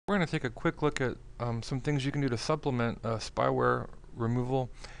we're going to take a quick look at some things you can do to supplement spyware removal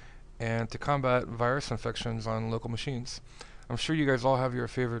and to combat virus infections on local machines. I'm sure you guys all have your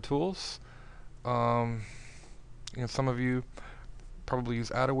favorite tools. Um, some of you probably use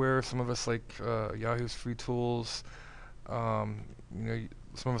Adaware. Some of us like Yahoo's free tools. Um,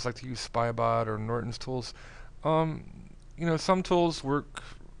 some of us like to use Spybot or Norton's tools. Um, some tools work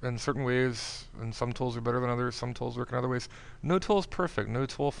in certain ways, and some tools are better than others. Some tools work in other ways. No tool is perfect. No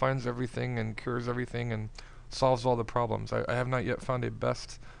tool finds everything and cures everything and solves all the problems. I have not yet found a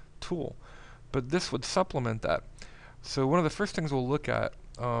best tool, but this would supplement that. So one of the first things we'll look at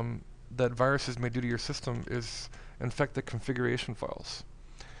that viruses may do to your system is infect the configuration files.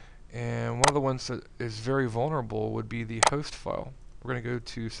 And one of the ones that is very vulnerable would be the host file. We're going to go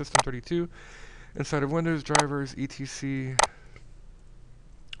to System32, inside of Windows drivers, etc.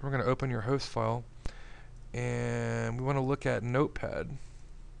 We're going to open your host file, and we want to look at Notepad.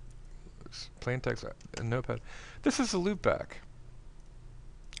 It's plain text in Notepad. This is a loopback.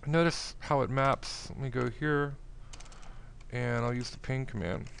 Notice how it maps. Let me go here, and I'll use the ping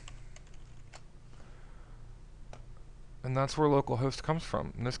command. And that's where localhost comes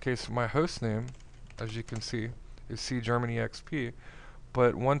from. In this case, my host name, as you can see, is C Germany XP,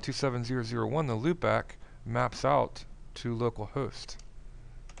 but 127.0.0.1, the loopback, maps out to localhost.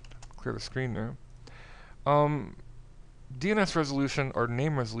 Clear the screen there. DNS resolution or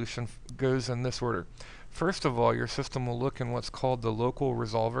name resolution goes in this order. First of all, your system will look in what's called the local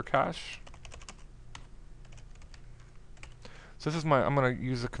resolver cache. So this is I'm going to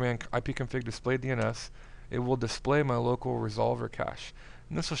use the command ipconfig display DNS. It will display my local resolver cache.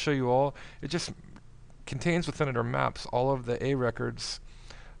 And this will show you all, it just contains within it or maps all of the A records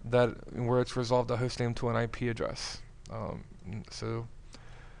where it's resolved a host name to an IP address. So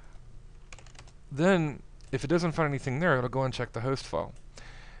then if it doesn't find anything there, it'll go and check the host file.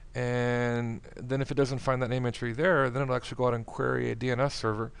 And then if it doesn't find that name entry there, then it'll actually go out and query a DNS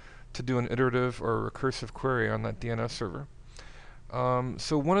server to do an iterative or recursive query on that DNS server.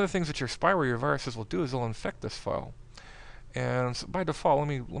 So one of the things that your spyware, your viruses will do is they'll infect this file. And so by default, let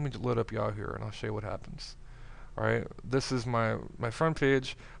me load up Yahoo here and I'll show you what happens. Alright, this is my front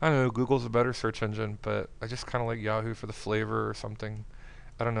page. I know Google's a better search engine, but I just kind of like Yahoo for the flavor or something.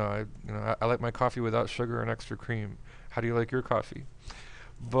 I don't know. I like my coffee without sugar and extra cream. How do you like your coffee?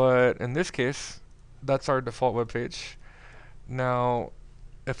 But in this case, that's our default web page. Now,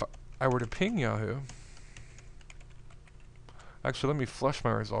 if I were to ping Yahoo, actually, let me flush my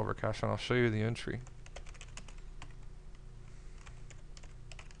resolver cache and I'll show you the entry.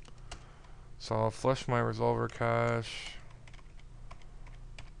 So I'll flush my resolver cache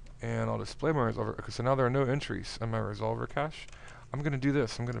and I'll display my resolver. Okay, so now there are no entries in my resolver cache. I'm going to do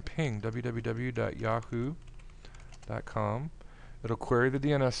this. I'm going to ping www.yahoo.com. It'll query the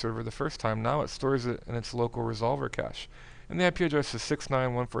DNS server the first time. Now it stores it in its local resolver cache. And the IP address is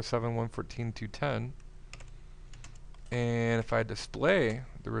 69.147.114.210. And if I display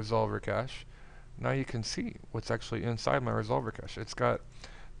the resolver cache, now you can see what's actually inside my resolver cache. It's got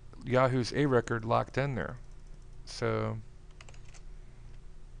Yahoo's A record locked in there. So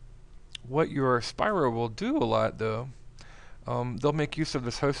what your spyware will do a lot, though, they'll make use of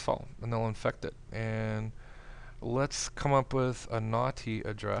this host file and they'll infect it. And let's come up with a naughty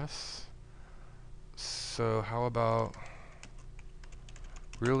address. So how about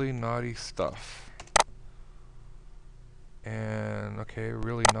really naughty stuff? And okay,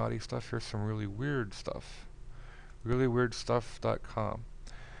 really naughty stuff. Here's some really weird stuff. Reallyweird.stuff.com.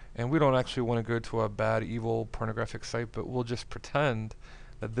 And we don't actually want to go to a bad, evil, pornographic site, but we'll just pretend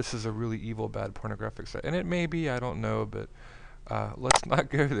that this is a really evil, bad, pornographic site. And it may be, I don't know, but let's not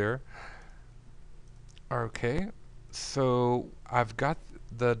go there. Okay, so I've got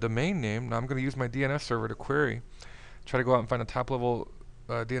the domain name. Now I'm going to use my DNS server to query, try to go out and find a top-level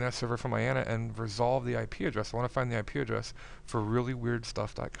DNS server from IANA and resolve the IP address. I want to find the IP address for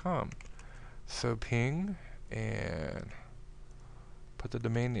reallyweird.stuff.com. So ping and put the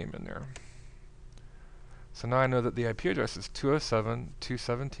domain name in there. So now I know that the IP address is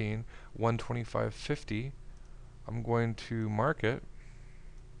 207.217.125.50. I'm going to mark it,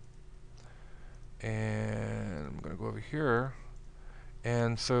 and I'm going to go over here.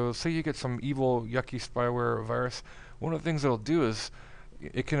 And so say you get some evil, yucky spyware virus. One of the things it'll do is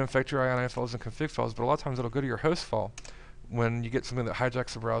it can infect your IANA files and config files, but a lot of times it'll go to your host file. When you get something that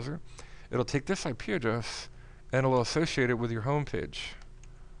hijacks the browser, it'll take this IP address and it'll associate it with your home page.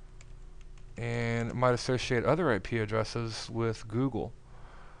 And it might associate other IP addresses with Google.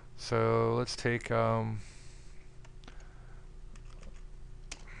 So let's take we'll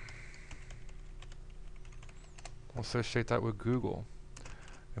associate that with Google.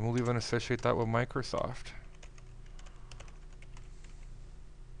 And we'll even associate that with Microsoft.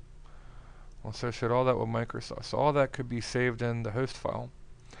 We'll associate all that with Microsoft. So all that could be saved in the host file.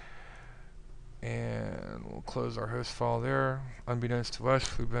 And we'll close our host file there. Unbeknownst to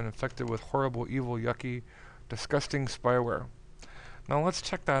us, we've been infected with horrible, evil, yucky, disgusting spyware. Now let's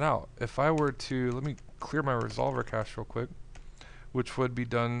check that out. If I were to, let me clear my resolver cache real quick, which would be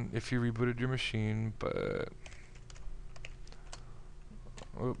done if you rebooted your machine, but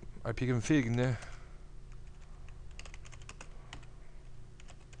ipconfig, nah.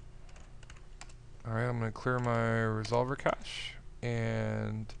 Alright, I'm going to clear my resolver cache,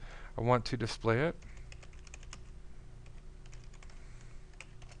 and I want to display it.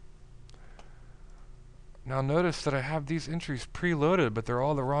 Now notice that I have these entries preloaded, but they're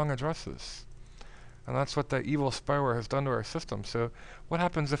all the wrong addresses. And that's what that evil spyware has done to our system. So what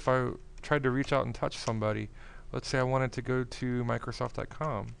happens if I tried to reach out and touch somebody? Let's say I wanted to go to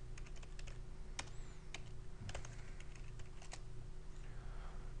Microsoft.com.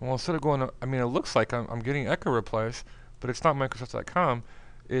 Well, instead of going to, I mean, it looks like I'm getting echo replies, but it's not Microsoft.com.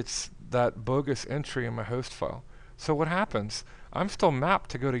 It's that bogus entry in my host file. So what happens? I'm still mapped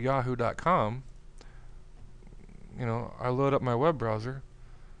to go to Yahoo.com. You know, I load up my web browser,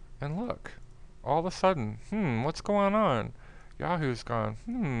 and look, all of a sudden, what's going on? Yahoo's gone.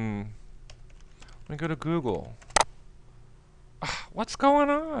 Let me go to Google. What's going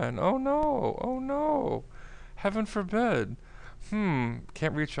on? Oh no, oh no. Heaven forbid.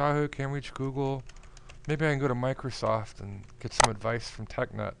 Can't reach Yahoo, can't reach Google. Maybe I can go to Microsoft and get some advice from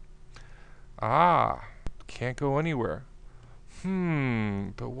TechNet. Can't go anywhere.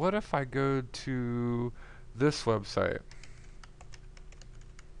 But what if I go to this website?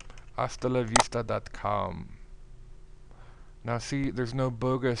 HastaLaVista.com. Now see, there's no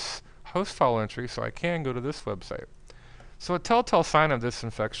bogus host file entry, so I can go to this website. So a telltale sign of this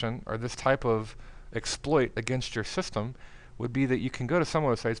infection, or this type of exploit against your system, would be that you can go to some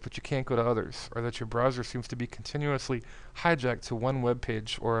websites, but you can't go to others, or that your browser seems to be continuously hijacked to one web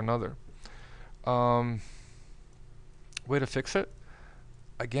page or another. Way to fix it?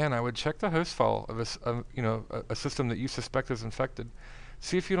 Again, I would check the host file of a system that you suspect is infected.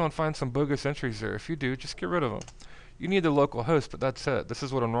 See if you don't find some bogus entries there. If you do, just get rid of them. You need the local host, but that's it. This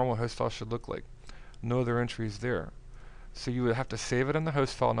is what a normal host file should look like. No other entries there. So you would have to save it in the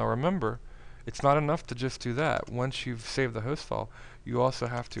host file. Now remember, it's not enough to just do that. Once you've saved the host file, you also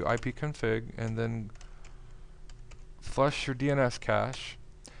have to ipconfig and then flush your DNS cache.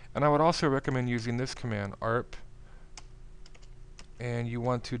 And I would also recommend using this command, arp, and you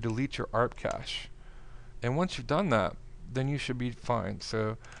want to delete your arp cache. And once you've done that, then you should be fine.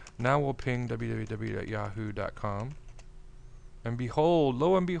 So now we'll ping www.yahoo.com. And behold,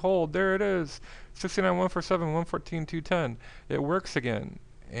 lo and behold, there it is. 69.147.114.210. It works again.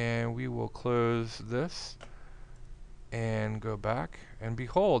 And we will close this and go back. And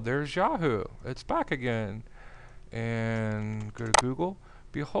behold, there's Yahoo. It's back again. And go to Google.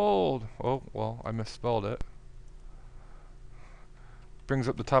 Behold. Oh, well, I misspelled it. Brings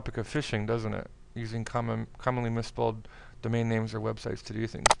up the topic of phishing, doesn't it? Using commonly misspelled domain names or websites to do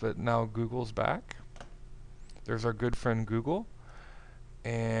things. But now Google's back. There's our good friend Google.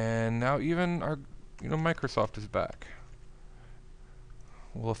 And now even our Microsoft is back.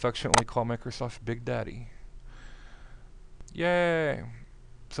 We'll affectionately call Microsoft Big Daddy. Yay!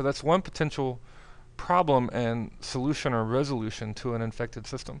 So that's one potential problem and solution or resolution to an infected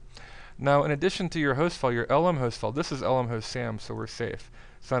system. Now, in addition to your host file, your LM host file, this is LM host SAM, so we're safe.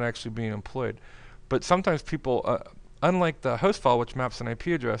 It's not actually being employed. But sometimes people, unlike the host file, which maps an IP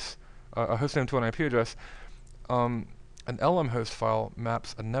address, a host name to an IP address, an LM host file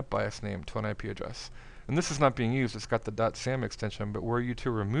maps a NetBIOS name to an IP address. And this is not being used. It's got the .sam extension, but were you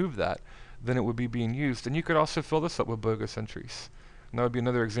to remove that, then it would be being used. And you could also fill this up with bogus entries. And that would be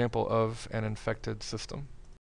another example of an infected system.